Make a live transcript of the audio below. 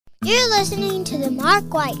You're listening to The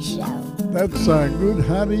Mark White Show. That's good.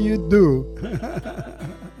 How do you do?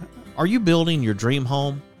 Are you building your dream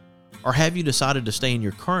home? Or have you decided to stay in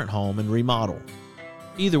your current home and remodel?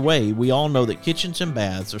 Either way, we all know that kitchens and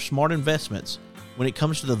baths are smart investments when it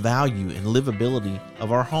comes to the value and livability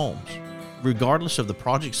of our homes. Regardless of the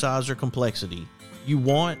project size or complexity, you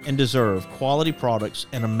want and deserve quality products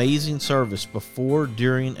and amazing service before,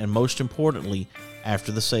 during, and most importantly,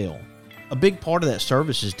 after the sale. A big part of that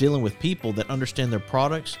service is dealing with people that understand their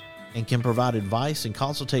products and can provide advice and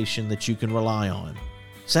consultation that you can rely on.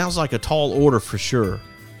 Sounds like a tall order for sure.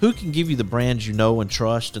 Who can give you the brands you know and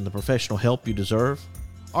trust and the professional help you deserve?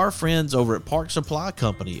 Our friends over at Park Supply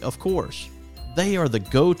Company, of course. They are the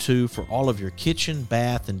go-to for all of your kitchen,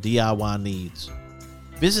 bath, and DIY needs.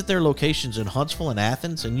 Visit their locations in Huntsville and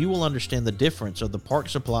Athens, and you will understand the difference of the Park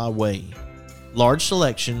Supply way. Large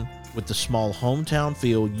selection with the small hometown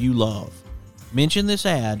feel you love. Mention this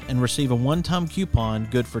ad and receive a one-time coupon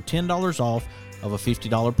good for $10 off of a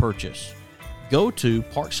 $50 purchase. Go to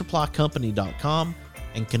parksupplycompany.com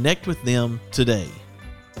and connect with them today.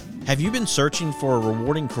 Have you been searching for a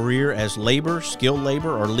rewarding career as labor, skilled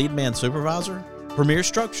labor, or lead man supervisor? Premier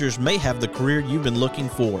Structures may have the career you've been looking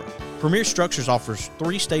for. Premier Structures offers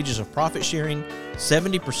 3 stages of profit sharing,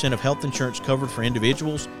 70% of health insurance covered for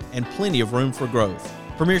individuals, and plenty of room for growth.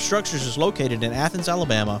 Premier Structures is located in Athens,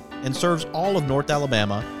 Alabama, and serves all of North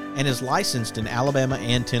Alabama and is licensed in Alabama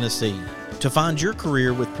and Tennessee. To find your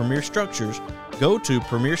career with Premier Structures, go to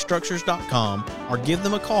premierstructures.com or give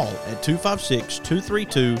them a call at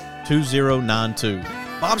 256-232-2092.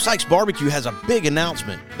 Bob Sykes Barbecue has a big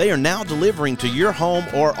announcement. They are now delivering to your home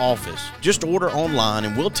or office. Just order online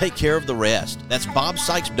and we'll take care of the rest. That's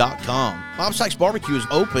bobsykes.com. Bob Sykes Barbecue is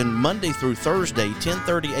open Monday through Thursday,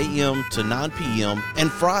 10:30 a.m. to 9 p.m.,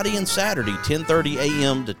 and Friday and Saturday, 10:30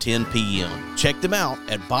 a.m. to 10 p.m. Check them out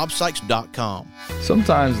at bobsykes.com.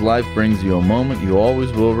 Sometimes life brings you a moment you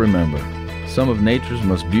always will remember. Some of nature's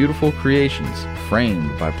most beautiful creations,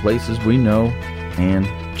 framed by places we know and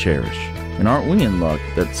cherish. And aren't we in luck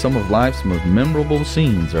that some of life's most memorable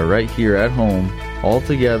scenes are right here at home, all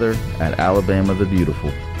together at Alabama the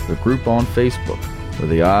Beautiful, the group on Facebook, where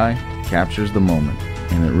the eye captures the moment,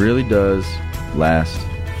 and it really does last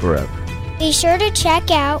forever. Be sure to check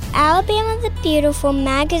out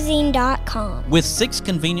alabamathebeautifulmagazine.com. With 6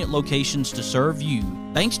 convenient locations to serve you,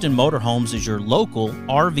 Bankston Motorhomes is your local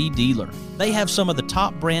RV dealer. They have some of the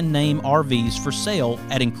top brand name RVs for sale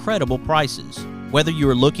at incredible prices. Whether you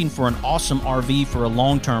are looking for an awesome RV for a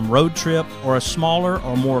long-term road trip or a smaller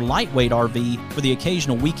or more lightweight RV for the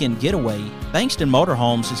occasional weekend getaway, Bankston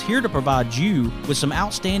Motorhomes is here to provide you with some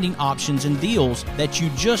outstanding options and deals that you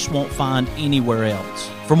just won't find anywhere else.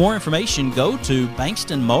 For more information, go to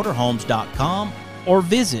bankstonmotorhomes.com or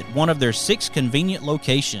visit one of their 6 convenient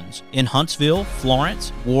locations in Huntsville,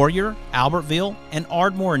 Florence, Warrior, Albertville, and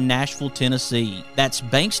Ardmore, Nashville, Tennessee. That's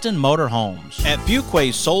Bankston Motorhomes. At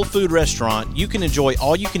Fuquay's Soul Food Restaurant, you can enjoy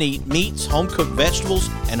all-you-can-eat meats, home-cooked vegetables,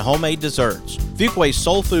 and homemade desserts. Fuquay's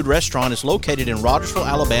Soul Food Restaurant is located in Rogersville,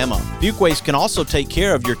 Alabama. Fuquay's can also take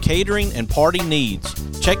care of your catering and party needs.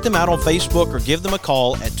 Check them out on Facebook or give them a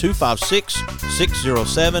call at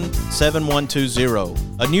 256-607-7120.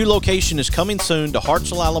 A new location is coming soon to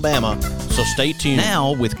Hartselle, Alabama, so stay tuned.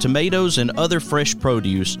 Now, with tomatoes and other fresh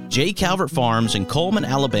produce, J. Calvert Farms in Coleman,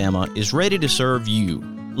 Alabama is ready to serve you.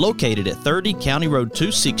 Located at 30 County Road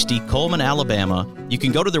 260, Coleman, Alabama, you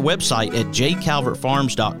can go to their website at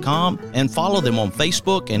jcalvertfarms.com and follow them on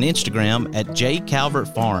Facebook and Instagram at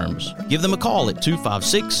jcalvertfarms. Give them a call at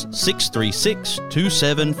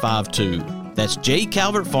 256-636-2752. That's J.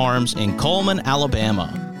 Calvert Farms in Coleman,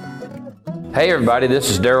 Alabama. Hey everybody, this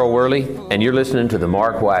is Darryl Worley, and you're listening to The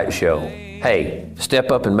Mark White Show. Hey,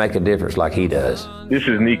 step up and make a difference like he does. This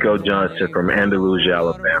is Nico Johnson from Andalusia,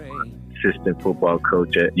 Alabama, assistant football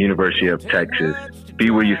coach at University of Texas. Be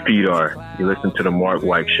where your feet are. You listen to The Mark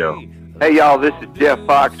White Show. Hey y'all, this is Jeff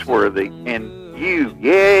Foxworthy, and you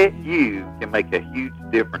can make a huge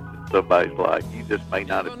difference in somebody's life. You just may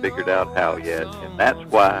not have figured out how yet, and that's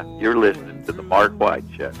why you're listening to The Mark White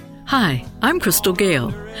Show. Hi, I'm Crystal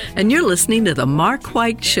Gale, and you're listening to The Mark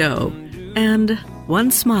White Show. And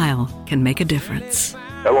one smile can make a difference.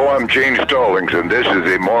 Hello, I'm Gene Stallings, and this is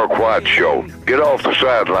The Mark White Show. Get off the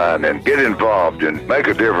sideline and get involved and make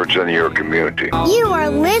a difference in your community. You are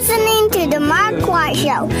listening to The Mark White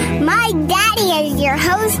Show. My daddy is your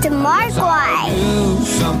host, Mark White. Do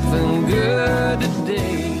something good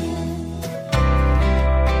today.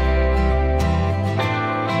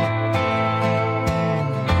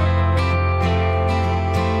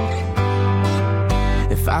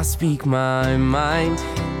 If I speak my mind,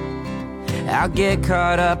 I'll get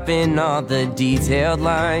caught up in all the detailed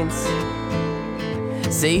lines.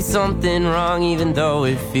 Say something wrong even though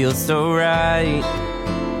it feels so right.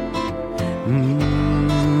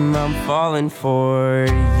 I'm falling for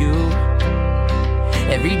you.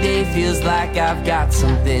 Every day feels like I've got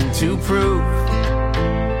something to prove.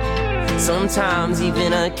 Sometimes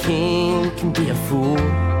even a king can be a fool.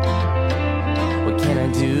 What can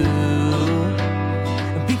I do?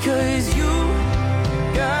 Because you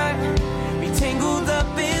got me tangled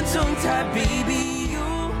up in tongue-tied, baby.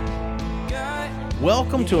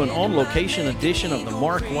 Welcome to an on-location edition of the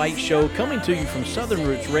Mark White Show, coming to you from Southern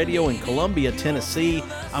Roots Radio in Columbia, Tennessee.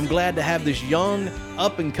 I'm glad to have this young,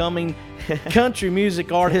 up-and-coming country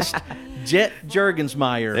music artist, Jet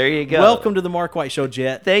Jurgensmeyer. There you go. Welcome to the Mark White Show,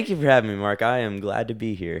 Jet. Thank you for having me, Mark. I am glad to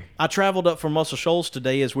be here. I traveled up from Muscle Shoals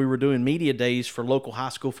today as we were doing media days for local high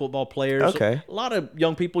school football players. Okay. A lot of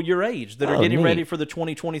young people your age that are getting ready for the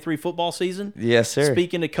 2023 football season. Yes, sir.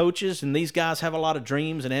 Speaking to coaches, and these guys have a lot of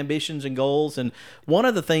dreams and ambitions and goals. And one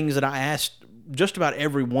of the things that I asked just about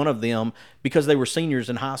every one of them, because they were seniors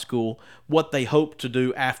in high school, what they hoped to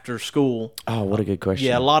do after school. Oh, what a good question.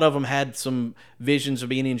 Yeah, a lot of them had some visions of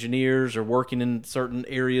being engineers or working in certain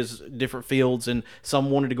areas, different fields, and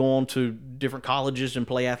some wanted to go on to different colleges and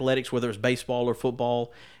play athletics, whether it's baseball or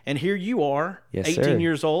football. And here you are, yes, 18 sir.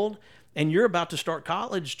 years old, and you're about to start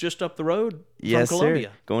college just up the road yes, from Columbia.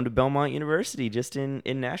 Sir. Going to Belmont University, just in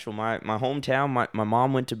Nashville. My hometown, my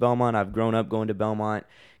mom went to Belmont. I've grown up going to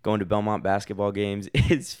Belmont basketball games.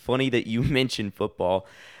 It's funny that you mentioned football.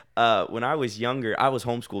 When I was younger, I was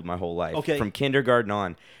homeschooled my whole life, from kindergarten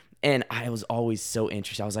on. And I was always so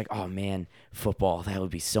interested. I was like, oh, man, football, that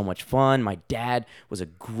would be so much fun. My dad was a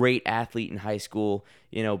great athlete in high school,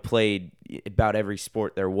 played about every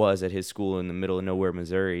sport there was at his school in the middle of nowhere,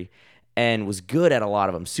 Missouri, and was good at a lot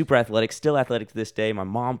of them. Super athletic, still athletic to this day. My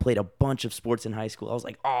mom played a bunch of sports in high school. I was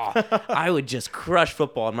like, oh, I would just crush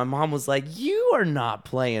football. And my mom was like, you are not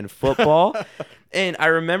playing football. And I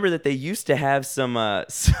remember that they used to have some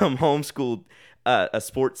homeschooled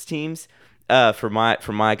sports teams for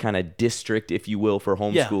my kind of district, if you will, for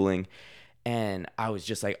homeschooling. Yeah. And I was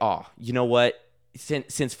just like, oh, you know what?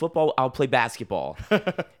 Since football, I'll play basketball.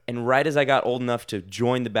 And right as I got old enough to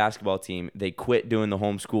join the basketball team, they quit doing the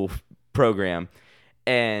homeschool program.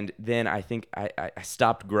 And then I think I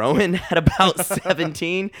stopped growing at about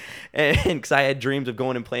 17, and because I had dreams of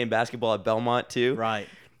going and playing basketball at Belmont too. Right.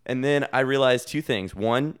 And then I realized two things.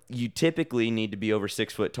 One, you typically need to be over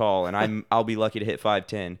 6 foot tall, and I'll be lucky to hit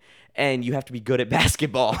 5'10". And you have to be good at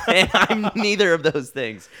basketball, and I'm neither of those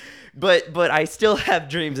things. But I still have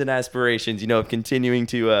dreams and aspirations, of continuing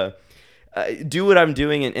to do what I'm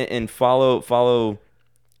doing and follow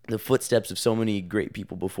the footsteps of so many great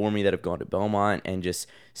people before me that have gone to Belmont and just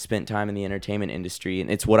spent time in the entertainment industry. And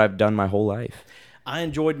it's what I've done my whole life. I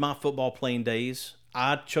enjoyed my football playing days.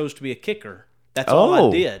 I chose to be a kicker. That's all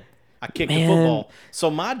I did. I kicked the football. So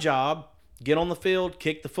my job, get on the field,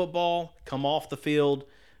 kick the football, come off the field,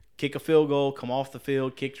 kick a field goal, come off the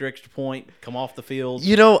field, kick your extra point, come off the field.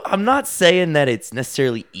 I'm not saying that it's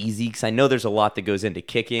necessarily easy, because I know there's a lot that goes into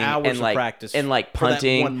kicking. Hours of practice and punting. For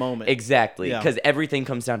that one moment. Exactly, because everything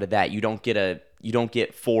comes down to that. You don't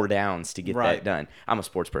get 4 downs to get that done. I'm a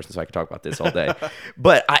sports person, so I could talk about this all day.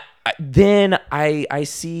 But I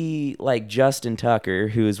see like Justin Tucker,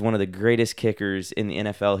 who is one of the greatest kickers in the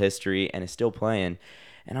NFL history and is still playing,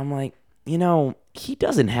 and I'm like, he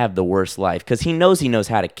doesn't have the worst life, because he knows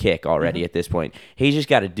how to kick already at this point. He's just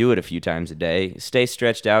got to do it a few times a day, stay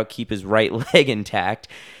stretched out, keep his right leg intact,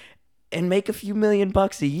 and make a few $1 million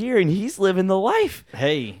a year, and he's living the life.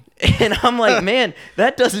 Hey. And I'm like, man,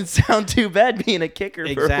 that doesn't sound too bad being a kicker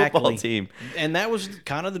for a football team. And that was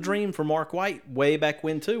kind of the dream for Mark White way back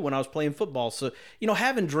when, too, when I was playing football. So,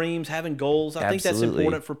 having dreams, having goals, I think that's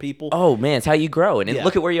important for people. Oh, man, it's how you grow. And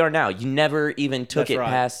look at where you are now. You never even took it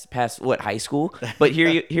past high school? But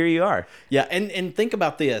here you are. Yeah, and think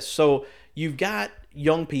about this. So you've got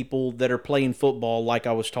young people that are playing football like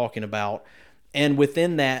I was talking about. And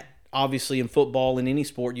within that, obviously in football, in any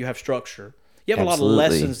sport, you have structure. You have a lot of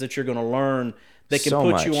lessons that you're going to learn that can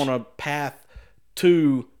put you on a path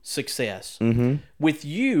to success. Mm-hmm. With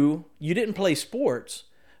you didn't play sports,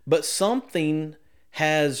 but something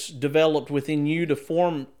has developed within you to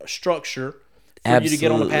form a structure for you to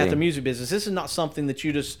get on the path of music business. This is not something that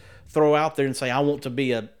you just throw out there and say, I want to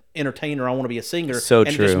be an entertainer, I want to be a singer, and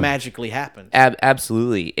it just magically happens.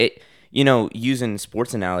 Absolutely. Using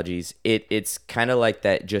sports analogies, it's kind of like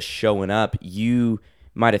that, just showing up. You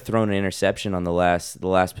might have thrown an interception on the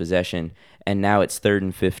last possession, and now it's 3rd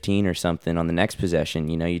and 15 or something on the next possession.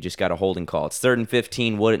 You just got a holding call. It's 3rd and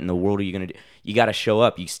 15. What in the world are you going to do? You got to show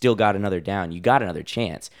up. You still got another down. You got another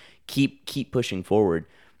chance. Keep pushing forward.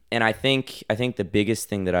 And I think the biggest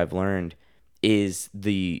thing that I've learned is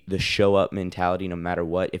the show up mentality. No matter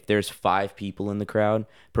what, if there's 5 people in the crowd,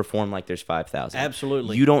 perform like there's 5,000.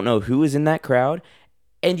 Absolutely. You don't know who is in that crowd,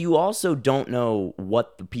 and you also don't know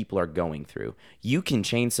what the people are going through. You can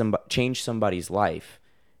change somebody's life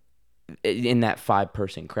in that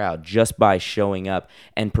 5-person crowd just by showing up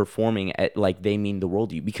and performing like they mean the world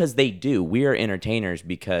to you, because they do. We are entertainers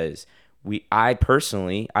because I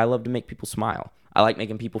personally love to make people smile. I like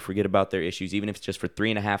making people forget about their issues, even if it's just for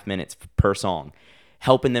 3.5 minutes per song,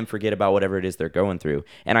 helping them forget about whatever it is they're going through.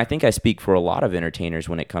 And I think I speak for a lot of entertainers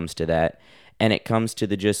when it comes to that. And it comes to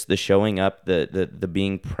the showing up, the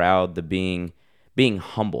being proud, the being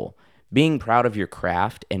humble, being proud of your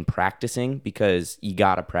craft and practicing, because you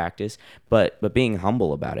gotta practice, but being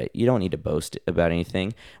humble about it. You don't need to boast about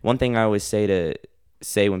anything. One thing I always say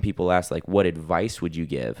when people ask, like, what advice would you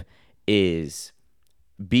give, is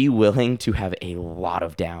be willing to have a lot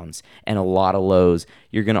of downs and a lot of lows.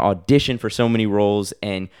 You're going to audition for so many roles,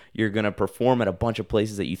 and you're going to perform at a bunch of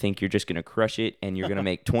places that you think you're just going to crush it, and you're going to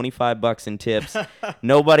make $25 in tips.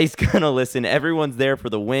 Nobody's going to listen. Everyone's there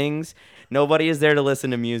for the wings. Nobody is there to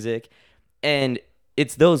listen to music. And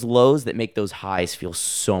it's those lows that make those highs feel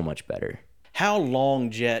so much better. How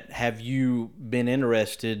long, Jet, have you been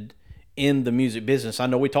interested in the music business? I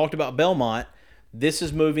know we talked about Belmont. This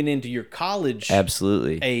is moving into your college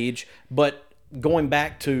age, but going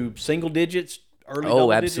back to single digits, early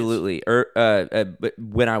double absolutely. But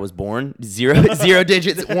when I was born, zero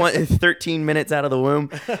digits, 13 minutes out of the womb.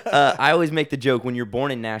 I always make the joke, when you're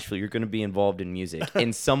born in Nashville, you're going to be involved in music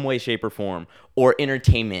in some way, shape, or form, or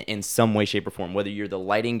entertainment in some way, shape, or form. Whether you're the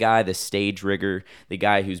lighting guy, the stage rigger, the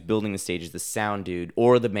guy who's building the stages, the sound dude,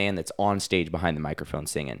 or the man that's on stage behind the microphone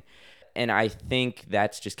singing. And I think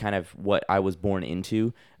that's just kind of what I was born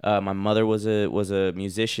into. My mother was a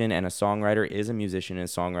musician and a songwriter, is a musician and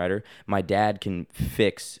a songwriter. My dad can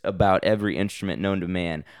fix about every instrument known to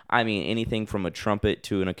man. I mean, anything from a trumpet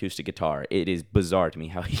to an acoustic guitar. It is bizarre to me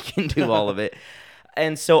how he can do all of it.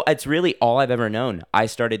 And so it's really all I've ever known.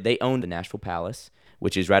 They owned the Nashville Palace,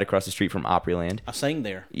 which is right across the street from Opryland. I sang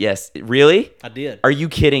there. Yes. Really? I did. Are you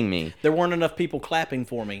kidding me? There weren't enough people clapping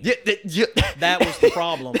for me. That was the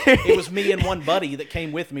problem. It was me and one buddy that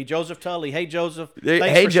came with me, Joseph Tully. Hey, Joseph.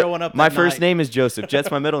 Thanks for showing up. My first name is Joseph. Jet's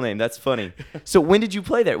my middle name. That's funny. So when did you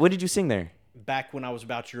play there? When did you sing there? Back when I was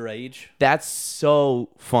about your age. That's so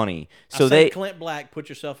funny. So I sang Clint Black, Put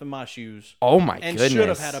Yourself in My Shoes. Oh my and goodness. And should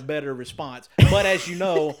have had a better response. But as you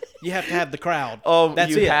know, you have to have the crowd. Oh,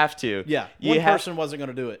 that's you it. have to. Yeah. One person wasn't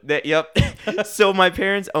going to do it. Yep. So my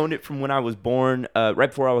parents owned it from when I was born, right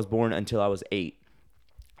before I was born until I was 8.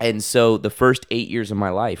 And so the first 8 years of my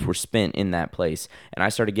life were spent in that place. And I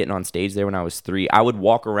started getting on stage there when I was 3. I would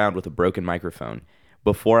walk around with a broken microphone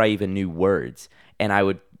before I even knew words. And I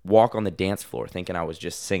would walk on the dance floor thinking I was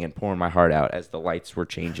just singing, pouring my heart out as the lights were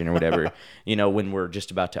changing or whatever, when we're just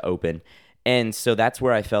about to open. And so that's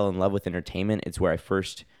where I fell in love with entertainment. It's where I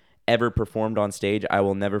first ever performed on stage. I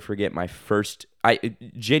will never forget my first,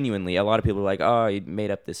 genuinely, a lot of people are like, oh, you made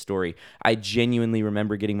up this story. I genuinely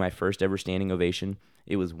remember getting my first ever standing ovation.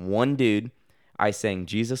 It was one dude. I sang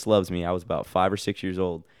Jesus Loves Me. I was about 5 or 6 years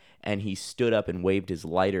old. And he stood up and waved his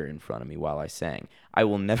lighter in front of me while I sang. I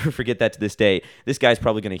will never forget that to this day. This guy's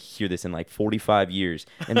probably going to hear this in like 45 years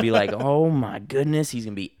and be like, oh my goodness, he's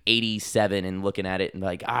going to be 87 and looking at it and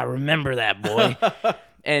like, I remember that, boy.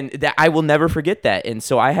 And that I will never forget that. And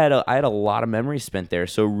so I had a lot of memories spent there.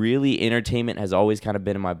 So really entertainment has always kind of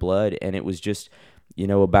been in my blood. And it was just,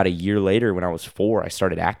 about a year later when I was 4, I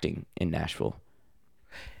started acting in Nashville.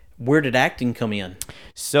 Where did acting come in?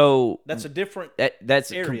 So that's a different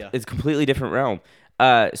area. It's a completely different realm.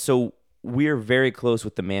 So we're very close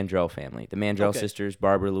with the Mandrell family. The Mandrell sisters,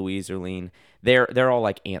 Barbara, Louise, Erlene. They're all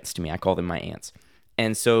like aunts to me. I call them my aunts.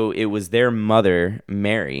 And so it was their mother,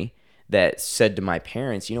 Mary, that said to my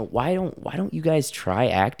parents, why don't you guys try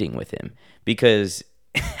acting with him? Because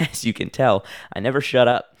as you can tell, I never shut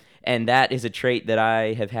up. And that is a trait that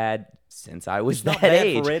I have had since I was that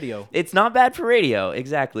age. It's not bad for radio. It's not bad for radio,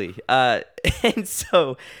 exactly. And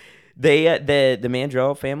so the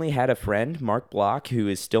Mandrell family had a friend, Mark Block, who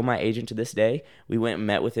is still my agent to this day. We went and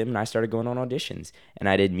met with him, and I started going on auditions. And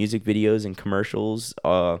I did music videos and commercials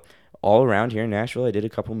all around here in Nashville. I did a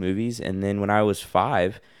couple movies. And then when I was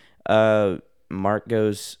 5, Mark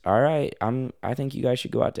goes, all right, I think you guys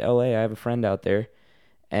should go out to L.A. I have a friend out there.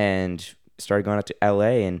 And started going out to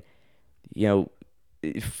L.A. and,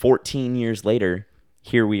 14 years later,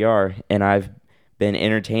 here we are, and I've been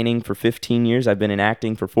entertaining for 15 years. I've been in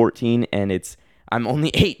acting for 14, and I'm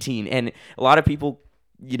only 18. And a lot of people,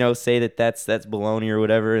 say that's baloney or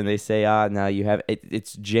whatever, and they say, no, you have it.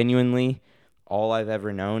 It's genuinely all I've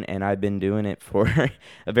ever known, and I've been doing it for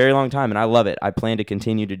a very long time, and I love it. I plan to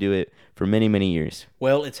continue to do it for many, many years.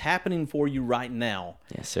 Well, it's happening for you right now.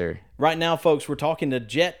 Yes, sir. Right now, folks, we're talking to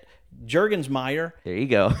Jet Jurgensmeyer. There you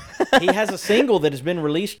go. He has a single that has been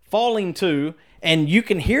released, Falling To, and you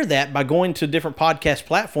can hear that by going to different podcast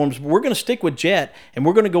platforms. But we're going to stick with Jet, and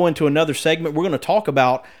we're going to go into another segment. We're going to talk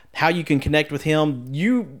about how you can connect with him.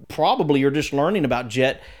 You probably are just learning about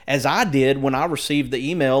Jet, as I did when I received the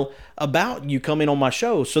email about you coming on my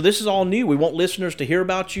show. So this is all new. We want listeners to hear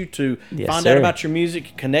about you, to find out about your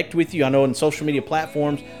music, connect with you. I know in social media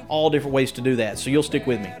platforms, all different ways to do that. So you'll stick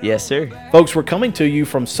with me. Yes, sir. Folks, we're coming to you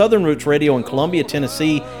from Southern Roots Radio in Columbia,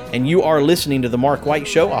 Tennessee, and you are listening to The Mark White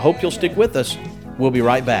Show. I hope you'll stick with us. We'll be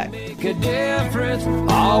right back. Make a difference.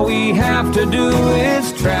 All we have to do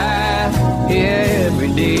is try. Yeah,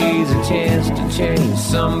 every day's a chance to change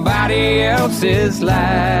somebody else's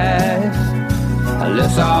life.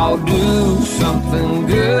 Let's all do something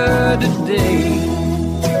good today.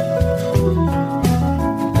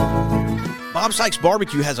 Bob Sykes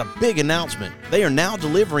Barbecue has a big announcement. They are now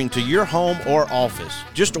delivering to your home or office.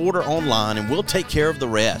 Just order online and we'll take care of the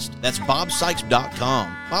rest. That's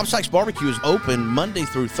bobsykes.com. Bob Sykes Barbecue is open Monday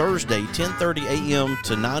through Thursday, 10:30 a.m.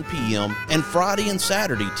 to 9 p.m., and Friday and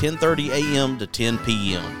Saturday, 10:30 a.m. to 10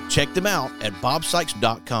 p.m. Check them out at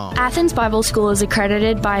bobsykes.com. Athens Bible School is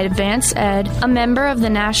accredited by Advanced Ed, a member of the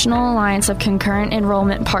National Alliance of Concurrent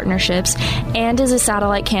Enrollment Partnerships, and is a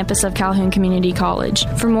satellite campus of Calhoun Community College.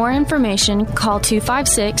 For more information, call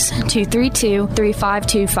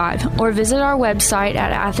 256-232-3525 or visit our website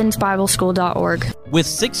at athensbibleschool.org. With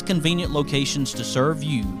 6 convenient locations to serve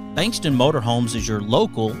you, Bankston Motorhomes is your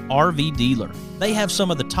local RV dealer. They have some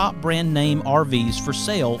of the top brand name RVs for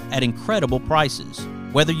sale at incredible prices.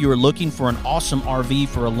 Whether you are looking for an awesome RV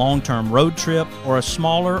for a long-term road trip or a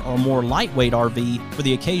smaller or more lightweight RV for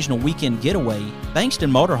the occasional weekend getaway,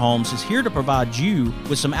 Bankston Motorhomes is here to provide you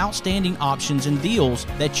with some outstanding options and deals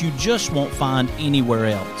that you just won't find anywhere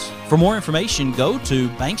else. For more information, go to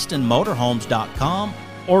bankstonmotorhomes.com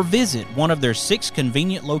or visit one of their 6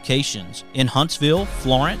 convenient locations in Huntsville,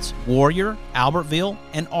 Florence, Warrior, Albertville,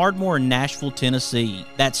 and Ardmore in Nashville, Tennessee.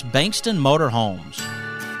 That's Bankston Motorhomes.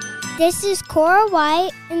 This is Cora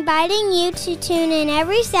White, inviting you to tune in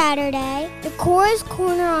every Saturday to Cora's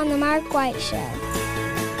Corner on The Mark White Show.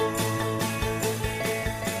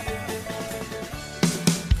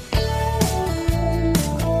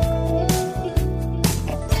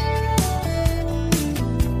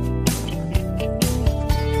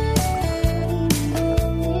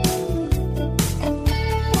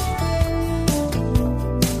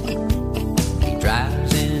 He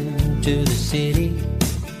drives into the city,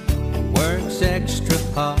 works extra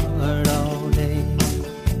hard all day,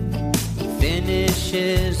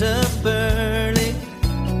 finishes up early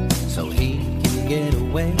so he can get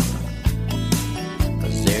away,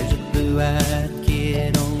 'cause there's a blue-eyed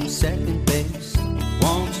kid on second base,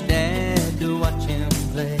 wants dad to watch him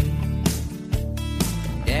play.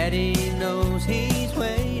 Daddy knows he's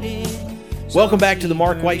waiting. Welcome back to the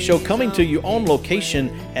Mark White Show, coming to you on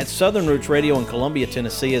location at Southern Roots Radio in Columbia,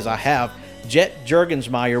 Tennessee, as I have Jet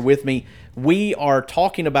Jurgensmeyer with me. We are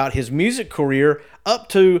talking about his music career up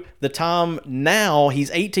to the time now. He's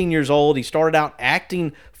 18 years old. He started out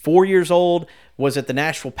acting 4 years old, was at the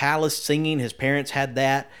Nashville Palace singing. His parents had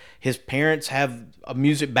that. His parents have a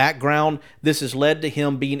music background. This has led to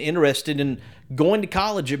him being interested in going to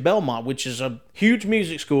college at Belmont, which is a huge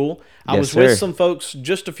music school. I was with some folks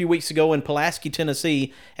just a few weeks ago in Pulaski,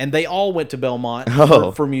 Tennessee, and they all went to Belmont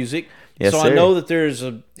for music. Yes, so sir. I know that there's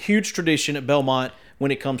a huge tradition at Belmont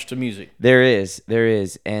when it comes to music. There is,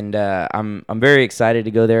 and I'm very excited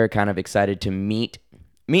to go there. Kind of excited to meet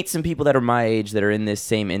some people that are my age that are in this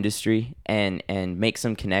same industry, and make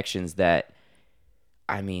some connections that,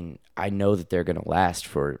 I mean, I know that they're gonna last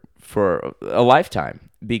for a lifetime,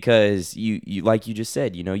 because you like you just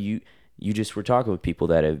said, you just were talking with people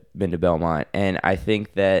that have been to Belmont, and I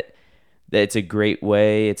think that it's a great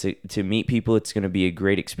way to meet people. It's going to be a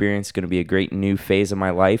great experience. It's going to be a great new phase of my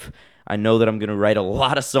life. I know that I'm going to write a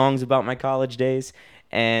lot of songs about my college days,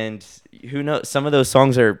 and who knows, some of those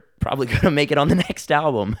songs are probably going to make it on the next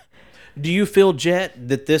album. Do you feel, Jet,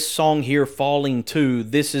 that this song here, Falling To,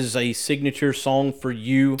 this is a signature song for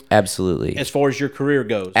you? Absolutely. As far as your career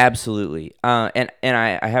goes? Absolutely. And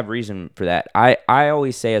I have reason for that. I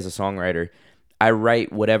always say, as a songwriter, I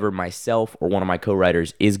write whatever myself or one of my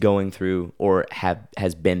co-writers is going through or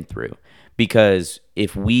has been through. Because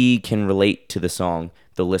if we can relate to the song,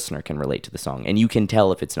 the listener can relate to the song. And you can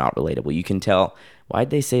tell if it's not relatable. You can tell, why'd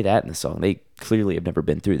they say that in the song? They clearly have never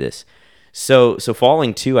been through this. So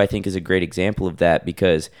Falling 2, I think, is a great example of that,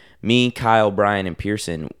 because me, Kyle, Brian, and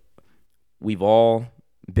Pearson, we've all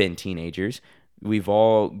been teenagers. We've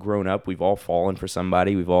all grown up. We've all fallen for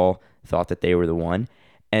somebody. We've all thought that they were the one.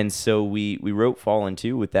 And so we wrote Fallen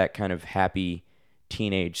 2 with that kind of happy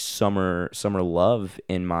teenage summer love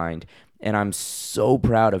in mind. And I'm so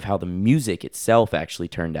proud of how the music itself actually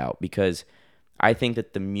turned out, because I think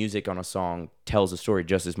that the music on a song tells a story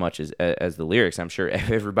just as much as the lyrics. I'm sure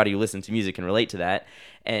everybody who listens to music can relate to that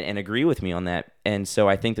and agree with me on that. And so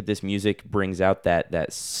I think that this music brings out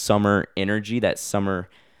that summer energy, that summer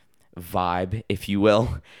vibe, if you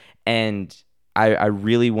will. And I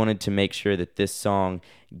really wanted to make sure that this song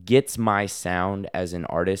gets my sound as an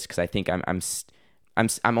artist, because I think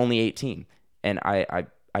I'm only 18, and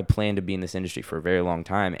I plan to be in this industry for a very long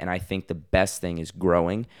time, and I think the best thing is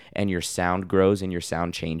growing, and your sound grows and your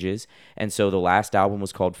sound changes. And so the last album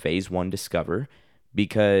was called Phase 1 Discover,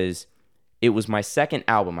 because it was my second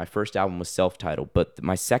album. My first album was self-titled, but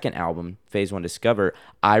my second album, Phase 1 Discover,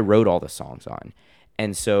 I wrote all the songs on.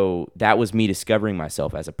 And so that was me discovering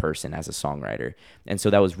myself as a person, as a songwriter. And so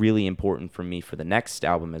that was really important for me for the next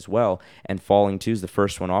album as well. And Falling 2 is the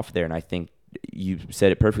first one off there, and I think you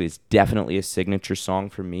said it perfectly. It's definitely a signature song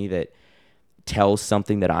for me that tells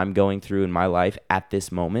something that I'm going through in my life at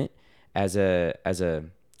this moment as a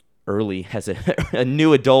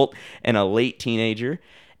new adult and a late teenager.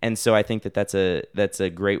 And so I think that that's a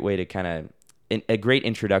great way to kind of a great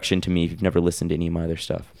introduction to me if you've never listened to any of my other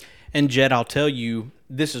stuff. And Jet, I'll tell you,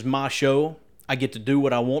 this is my show. I get to do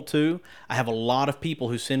what I want to. I have a lot of people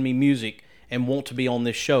who send me music and want to be on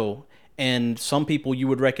this show. And some people you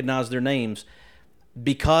would recognize their names.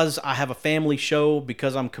 Because I have a family show,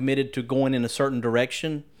 because I'm committed to going in a certain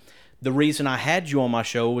direction, the reason I had you on my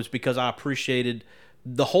show was because I appreciated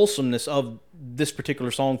the wholesomeness of this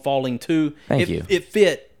particular song, Falling 2. Thank you. It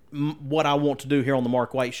fit what I want to do here on the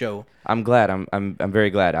Mark White Show. I'm glad. I'm very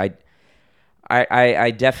glad.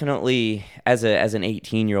 I definitely, as an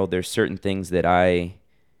 18-year-old, there's certain things that I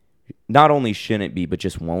not only shouldn't be, but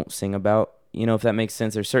just won't sing about. You know, if that makes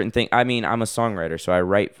sense. There's certain things. I mean, I'm a songwriter, so I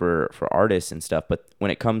write for artists and stuff. But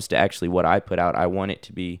when it comes to actually what I put out, I want it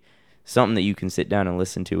to be something that you can sit down and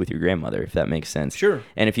listen to with your grandmother, if that makes sense. Sure.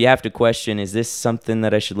 And if you have to question, is this something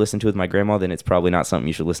that I should listen to with my grandma, then it's probably not something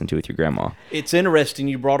you should listen to with your grandma. It's interesting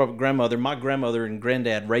you brought up grandmother. My grandmother and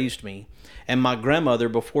granddad raised me. And my grandmother,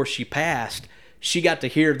 before she passed, she got to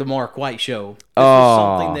hear the Mark White Show. This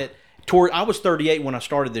was something that I was 38 when I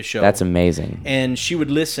started this show. That's amazing. And she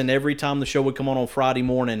would listen every time the show would come on Friday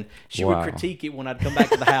morning. She would critique it when I'd come back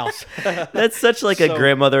to the house. That's such like a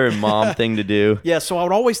grandmother and mom thing to do. Yeah, so I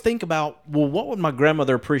would always think about, well, what would my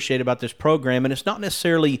grandmother appreciate about this program? And it's not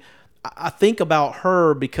necessarily, I think about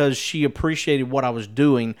her because she appreciated what I was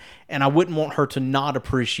doing, and I wouldn't want her to not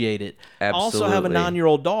appreciate it. Absolutely. I also have a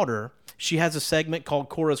 9-year-old daughter. She has a segment called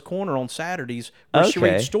Cora's Corner on Saturdays where she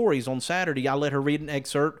reads stories on Saturday. I let her read an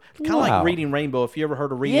excerpt, kind of like Reading Rainbow. If you ever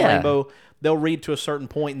heard of Reading Rainbow, they'll read to a certain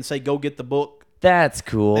point and say, go get the book. That's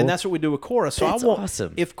cool. And that's what we do with Cora. So that's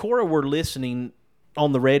awesome. If Cora were listening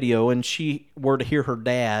on the radio and she were to hear her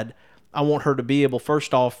dad, I want her to be able,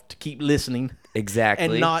 first off, to keep listening. Exactly.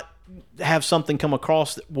 And not have something come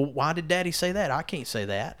across that, well, why did Daddy say that? I can't say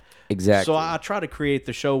that. Exactly. So I try to create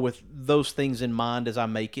the show with those things in mind as I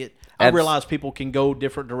make it. I realize people can go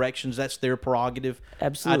different directions. That's their prerogative.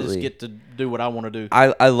 Absolutely. I just get to do what I want to do.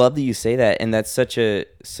 I love that you say that, and that's such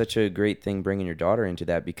a great thing bringing your daughter into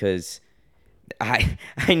that, because I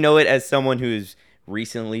know it as someone who's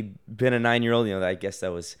recently been a 9-year-old. You know, I guess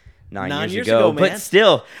that was 9 years ago, man. But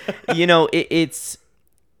still, you know,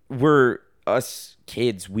 we're us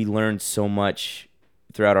kids. We learn so much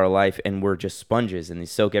throughout our life, and we're just sponges, and they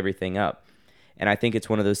soak everything up. And I think it's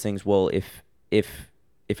one of those things. Well, if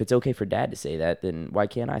it's okay for Dad to say that, then why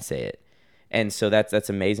can't I say it? And so that's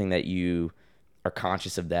amazing that you are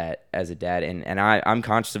conscious of that as a dad, and I'm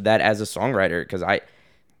conscious of that as a songwriter, because I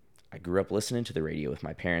grew up listening to the radio with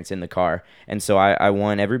my parents in the car, and so I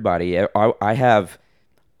want everybody. I have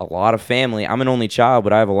a lot of family. I'm an only child,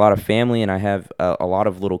 but I have a lot of family, and I have a lot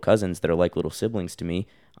of little cousins that are like little siblings to me.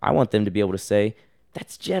 I want them to be able to say,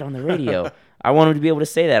 "That's Jet on the radio." I want them to be able to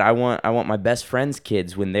say that. I want my best friend's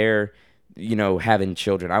kids, when they're having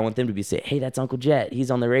children. I want them to be saying, "Hey, that's Uncle Jet. He's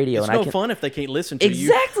on the radio." It's and no fun if they can't listen to you.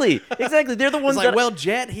 Exactly. They're the ones it's like, that. well,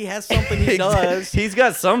 Jet, he has something he does. He's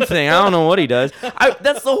got something. I don't know what he does.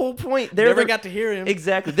 That's the whole point. Never got to hear him.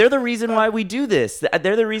 Exactly. They're the reason why we do this.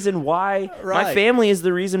 They're the reason why my family is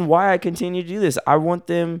the reason why I continue to do this. I want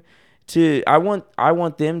them to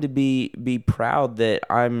be proud that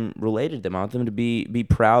I'm related to them. I want them to be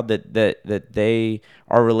proud that they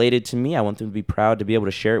are related to me. I want them to be proud to be able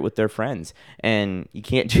to share it with their friends. And you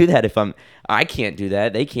can't do that I can't do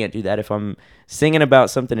that. They can't do that if I'm singing about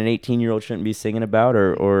something an 18-year-old shouldn't be singing about,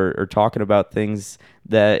 or talking about things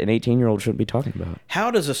that an 18-year-old shouldn't be talking about.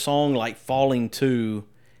 How does a song like Falling 2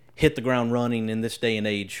 hit the ground running in this day and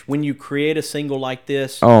age? When you create a single like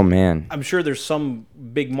this, oh man, I'm sure there's some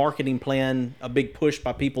big marketing plan, a big push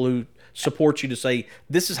by people who support you to say,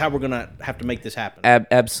 this is how we're going to have to make this happen.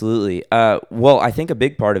 Absolutely. Well, I think a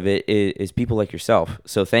big part of it is people like yourself.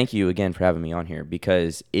 So thank you again for having me on here,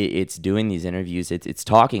 because it's doing these interviews. It's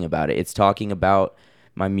talking about it. It's talking about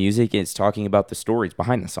my music. It's talking about the stories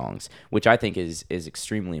behind the songs, which I think is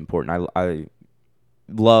extremely important. I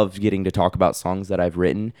love getting to talk about songs that I've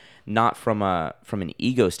written, not from an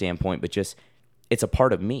ego standpoint, but just it's a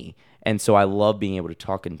part of me. And so I love being able to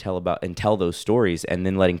talk and tell those stories, and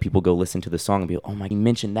then letting people go listen to the song and be, oh my, you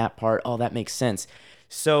mentioned that part. Oh, that makes sense.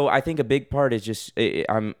 So I think a big part is just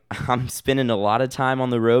I'm spending a lot of time on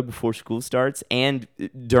the road before school starts, and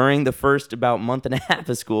during the first about month and a half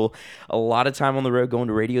of school, a lot of time on the road, going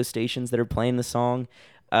to radio stations that are playing the song.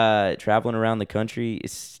 Traveling around the country,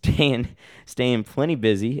 staying plenty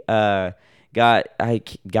busy. I got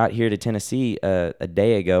here to Tennessee a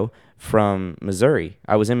day ago from Missouri.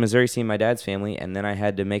 I was in Missouri seeing my dad's family, and then I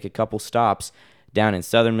had to make a couple stops down in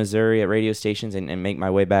southern Missouri at radio stations and make my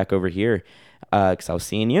way back over here because I was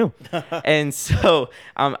seeing you. And so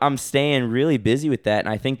I'm staying really busy with that, and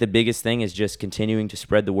I think the biggest thing is just continuing to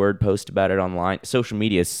spread the word, post about it online. Social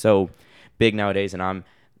media is so big nowadays, and I'm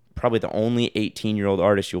probably the only 18-year-old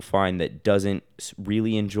artist you'll find that doesn't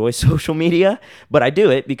really enjoy social media, but I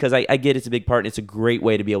do it because I get it's a big part, and it's a great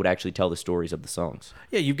way to be able to actually tell the stories of the songs.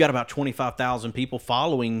 Yeah, you've got about 25,000 people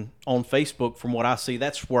following on Facebook from what I see.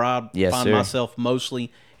 That's where I find myself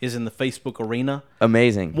mostly, is in the Facebook arena.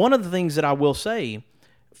 Amazing. One of the things that I will say,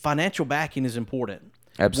 financial backing is important.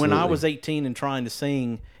 Absolutely. When I was 18 and trying to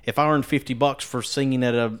sing, if I earned $50 for singing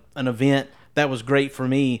at an event, that was great for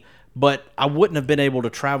me. But I wouldn't have been able to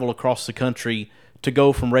travel across the country to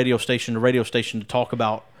go from radio station to radio station to talk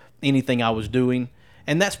about anything I was doing.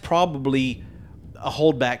 And that's probably a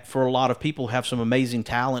holdback for a lot of people who have some amazing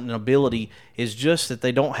talent and ability, is just that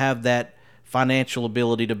they don't have that financial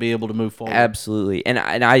ability to be able to move forward. Absolutely. And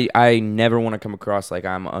I never want to come across like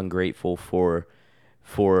I'm ungrateful for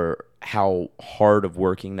how hard of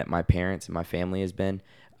working that my parents and my family has been.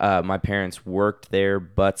 My parents worked their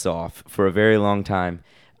butts off for a very long time.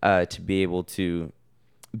 To be able to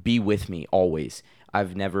be with me always.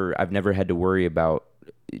 I've never had to worry about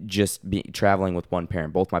just traveling with one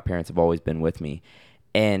parent. Both my parents have always been with me.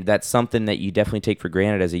 And that's something that you definitely take for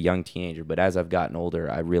granted as a young teenager. But as I've gotten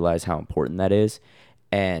older, I realize how important that is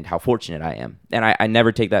and how fortunate I am. And I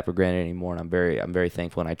never take that for granted anymore. And I'm very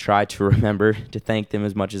thankful. And I try to remember to thank them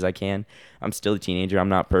as much as I can. I'm still a teenager. I'm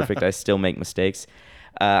not perfect. I still make mistakes.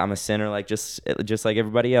 I'm a sinner like just like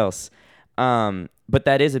everybody else. But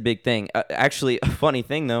that is a big thing. Actually, a funny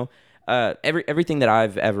thing though, everything that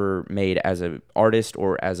I've ever made as an artist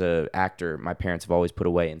or as an actor, my parents have always put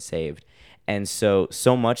away and saved. And so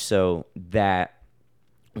much so that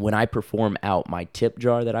when I perform out, my tip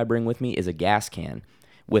jar that I bring with me is a gas can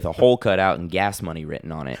with a hole cut out and gas money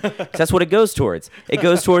written on it. 'Cause that's what it goes towards. It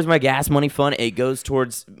goes towards my gas money fund. It goes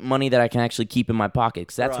towards money that I can actually keep in my pocket,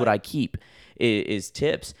 because that's what I keep is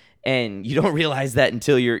tips. And you don't realize that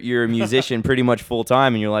until you're a musician pretty much full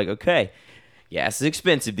time, and you're like, okay, gas is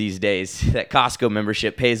expensive these days. That Costco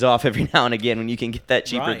membership pays off every now and again when you can get that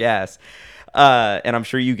cheaper gas. And I'm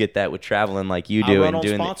sure you get that with traveling like you do. I run and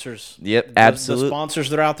doing sponsors. Yep, absolutely. The sponsors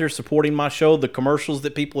that are out there supporting my show, the commercials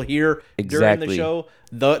that people hear during the show,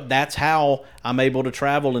 that's how I'm able to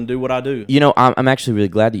travel and do what I do. You know, I'm actually really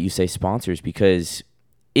glad that you say sponsors, because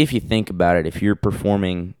if you think about it, if you're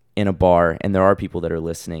performing in a bar and there are people that are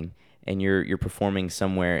listening, and you're performing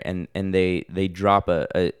somewhere and they drop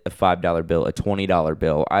a $5 bill, a $20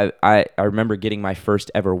 bill. I remember getting my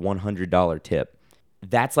first ever $100 tip.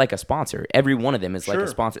 That's like a sponsor. Every one of them is like a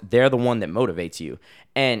sponsor. They're the one that motivates you.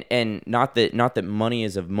 And not that money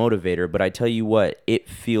is a motivator, but I tell you what, it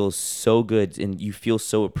feels so good and you feel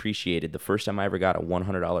so appreciated. The first time I ever got a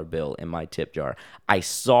 $100 bill in my tip jar, I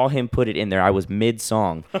saw him put it in there. I was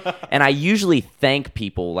mid-song. And I usually thank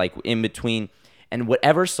people like in between. And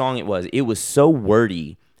whatever song it was so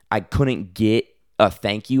wordy, I couldn't get a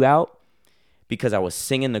thank you out because I was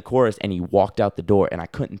singing the chorus and he walked out the door and I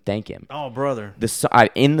couldn't thank him. Oh, brother.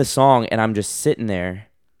 In the song, and I'm just sitting there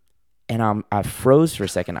and I froze for a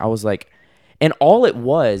second. I was like, and all it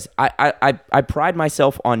was, I pride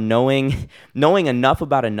myself on knowing enough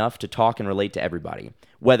about enough to talk and relate to everybody,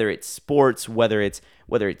 whether it's sports, whether it's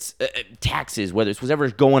taxes, whether it's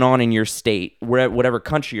whatever's going on in your state, whatever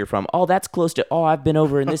country you're from. Oh, that's close to. Oh, I've been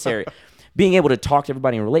over in this area. Being able to talk to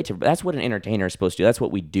everybody and relate to everybody, that's what an entertainer is supposed to do. That's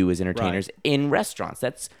what we do as entertainers in restaurants.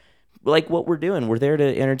 That's like what we're doing. We're there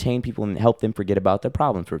to entertain people and help them forget about their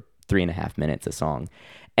problem for 3.5 minutes a song.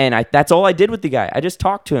 And that's all I did with the guy. I just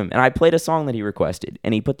talked to him, and I played a song that he requested,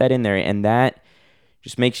 and he put that in there, and that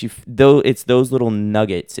just makes you, it's those little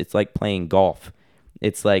nuggets. It's like playing golf.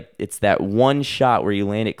 It's that one shot where you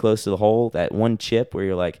land it close to the hole, that one chip where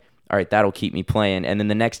you're like, all right, that'll keep me playing. And then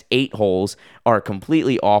the next 8 holes are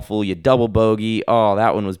completely awful. You double bogey. Oh,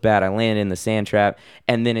 that one was bad. I landed in the sand trap.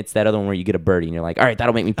 And then it's that other one where you get a birdie, and you're like, all right,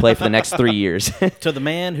 that'll make me play for the next 3 years. To the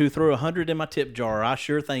man who threw 100 in my tip jar, I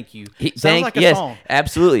sure thank you. Sounds like a song.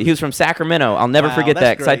 Absolutely. He was from Sacramento. I'll never forget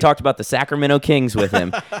that because I talked about the Sacramento Kings with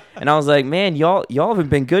him. And I was like, man, y'all haven't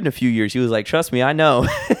been good in a few years. He was like, trust me, I know.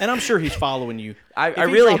 And I'm sure he's following you. I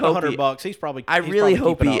really hope $100. He's probably. I really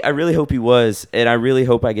hope he was, and I really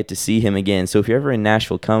hope I get to see him again. So if you're ever in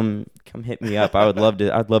Nashville, come hit me up. I'd love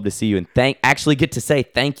to see you and actually get to say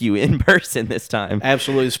thank you in person this time.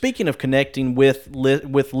 Absolutely. Speaking of connecting with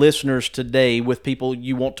listeners today, with people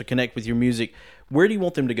you want to connect with your music, where do you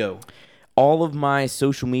want them to go? All of my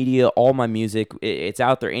social media, all my music, it's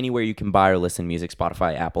out there anywhere you can buy or listen to music.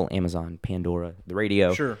 Spotify, Apple, Amazon, Pandora, the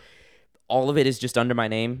radio. Sure. All of it is just under my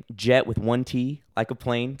name, Jet with 1 T, like a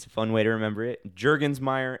plane. It's a fun way to remember it.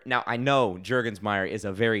 Jurgensmeyer. Now, I know Jurgensmeyer is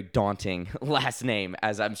a very daunting last name,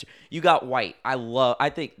 as I'm sure. You got White. I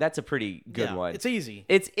think that's a pretty good one. It's easy.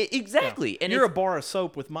 Exactly. Yeah. And you're a bar of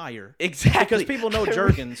soap with Meyer. Exactly. Because people know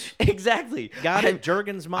Jurgens. Exactly. Got it?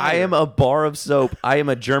 Jurgensmeyer. I am a bar of soap. I am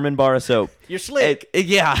a German bar of soap. You're slick.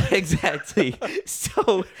 Yeah, exactly.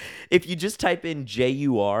 So if you just type in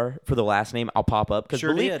J-U-R for the last name, I'll pop up.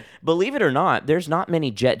 Sure believe it or not, there's not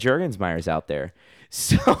many Jet Jurgensmeyers out there.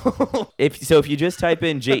 So if you just type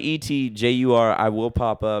in J-E-T-J-U-R, I will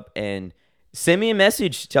pop up, and send me a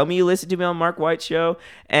message. Tell me you listen to me on Mark White Show,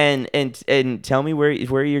 and tell me where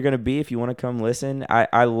you're going to be if you want to come listen.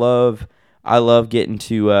 I love getting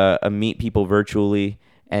to meet people virtually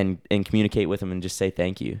and communicate with them and just say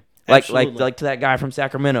thank you. Like to that guy from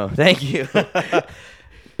Sacramento. Thank you.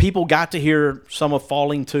 People got to hear some of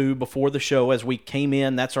Falling 2 before the show as we came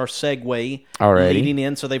in. That's our segue leading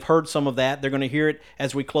in. So they've heard some of that. They're going to hear it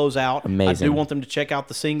as we close out. Amazing. I do want them to check out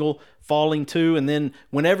the single, Falling 2. And then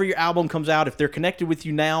whenever your album comes out, if they're connected with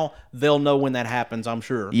you now, they'll know when that happens, I'm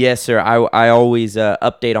sure. Yes, sir. I always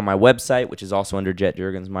update on my website, which is also under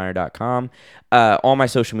jetjurgensmeyer.com. All my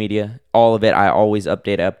social media, all of it, I always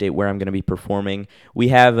update where I'm going to be performing. We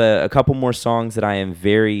have a couple more songs that I am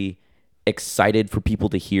very excited for people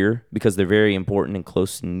to hear because they're very important and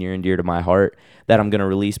close and near and dear to my heart that I'm going to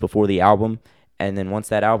release before the album. And then once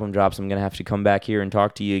that album drops, I'm going to have to come back here and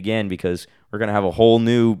talk to you again because we're going to have a whole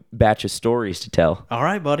new batch of stories to tell. All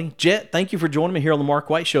right, buddy. Jet, thank you for joining me here on the Mark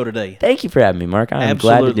White Show today. Thank you for having me, Mark. I'm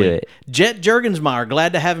glad to do it. Jet Jurgensmeyer,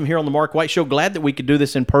 glad to have him here on the Mark White Show. Glad that we could do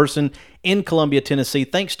this in person in Columbia, Tennessee.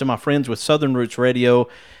 Thanks to my friends with Southern Roots Radio.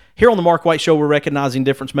 Here on the Mark White Show, we're recognizing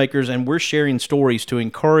difference makers, and we're sharing stories to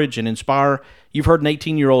encourage and inspire. You've heard an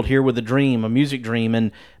 18-year-old here with a dream, a music dream,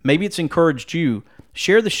 and maybe it's encouraged you.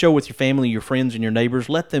 Share the show with your family, your friends, and your neighbors.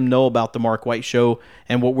 Let them know about the Mark White Show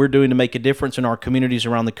and what we're doing to make a difference in our communities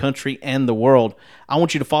around the country and the world. I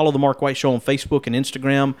want you to follow the Mark White Show on Facebook and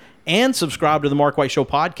Instagram and subscribe to the Mark White Show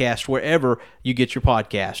podcast wherever you get your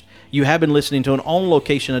podcast. You have been listening to an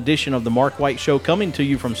on-location edition of the Mark White Show coming to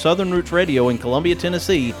you from Southern Roots Radio in Columbia,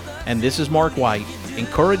 Tennessee, and this is Mark White,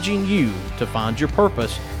 encouraging you to find your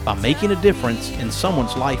purpose by making a difference in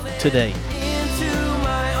someone's life today.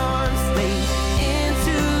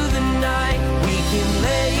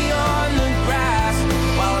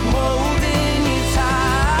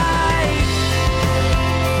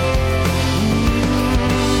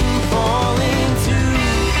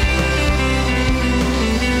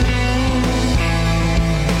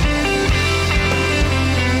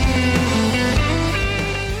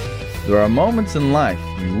 There are moments in life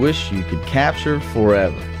you wish you could capture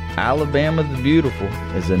forever. Alabama the Beautiful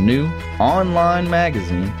is a new online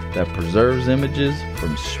magazine that preserves images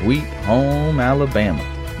from sweet home Alabama.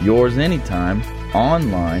 Yours anytime,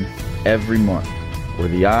 online, every month, where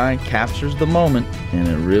the eye captures the moment and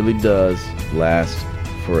it really does last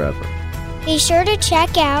forever. Be sure to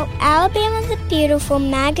check out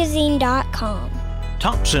alabamathebeautifulmagazine.com.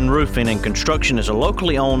 Thompson Roofing and Construction is a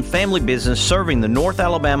locally owned family business serving the North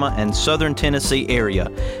Alabama and Southern Tennessee area.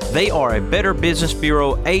 They are a Better Business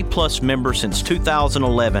Bureau A+ member since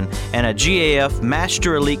 2011 and a GAF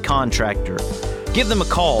Master Elite Contractor. Give them a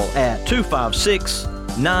call at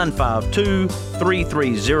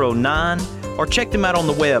 256-952-3309 or check them out on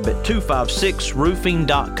the web at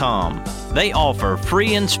 256roofing.com. They offer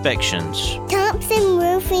free inspections. Thompson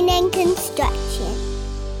Roofing and Construction.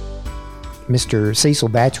 Mr. Cecil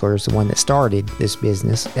Batchelor is the one that started this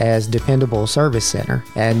business as Dependable Service Center.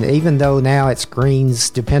 And even though now it's Green's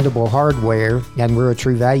Dependable Hardware and we're a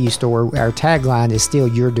True Value store, our tagline is still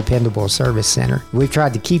Your Dependable Service Center. We've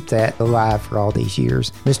tried to keep that alive for all these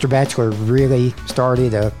years. Mr. Batchelor really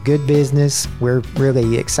started a good business. We're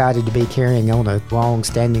really excited to be carrying on a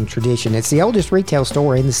long-standing tradition. It's the oldest retail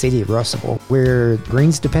store in the city of Russellville. We're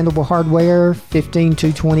Green's Dependable Hardware,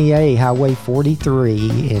 15220A Highway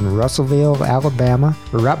 43 in Russellville, Alabama.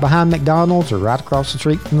 We're right behind McDonald's or right across the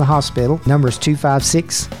street from the hospital. Number is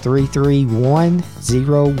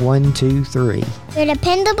 256-331-0123. Your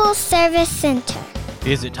Dependable Service Center.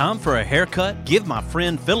 Is it time for a haircut? Give my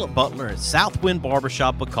friend Philip Butler at Southwind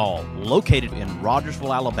Barbershop a call, located in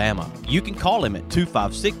Rogersville, Alabama. You can call him at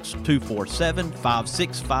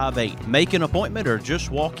 256-247-5658. Make an appointment or just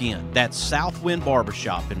walk in. That's Southwind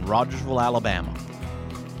Barbershop in Rogersville, Alabama.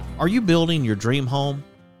 Are you building your dream home?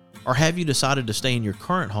 Or have you decided to stay in your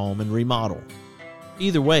current home and remodel?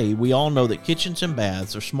 Either way, we all know that kitchens and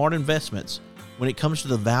baths are smart investments when it comes to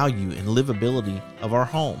the value and livability of our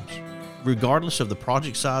homes. Regardless of the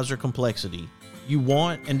project size or complexity, you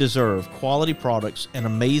want and deserve quality products and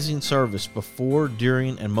amazing service before,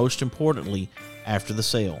 during, and most importantly, after the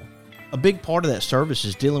sale. A big part of that service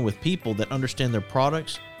is dealing with people that understand their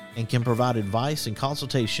products and can provide advice and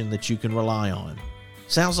consultation that you can rely on.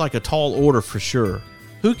 Sounds like a tall order for sure.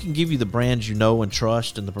 Who can give you the brands you know and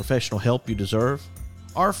trust and the professional help you deserve?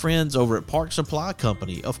 Our friends over at Park Supply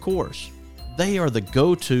Company, of course. They are the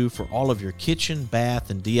go-to for all of your kitchen,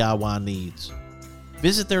 bath, and DIY needs.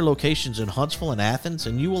 Visit their locations in Huntsville and Athens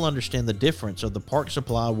and you will understand the difference of the Park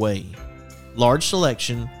Supply way. Large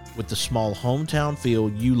selection with the small hometown feel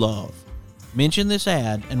you love. Mention this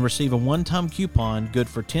ad and receive a one-time coupon good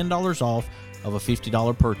for $10 off of a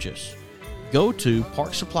 $50 purchase. Go to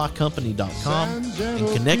parksupplycompany.com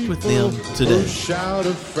and connect with them today. Shout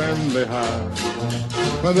a friendly hi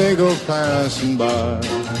when they go passing by,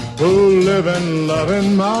 who live and love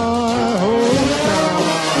in my hometown.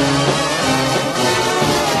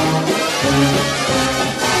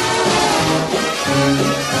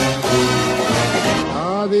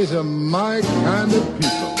 Ah, these are my kind of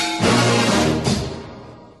people.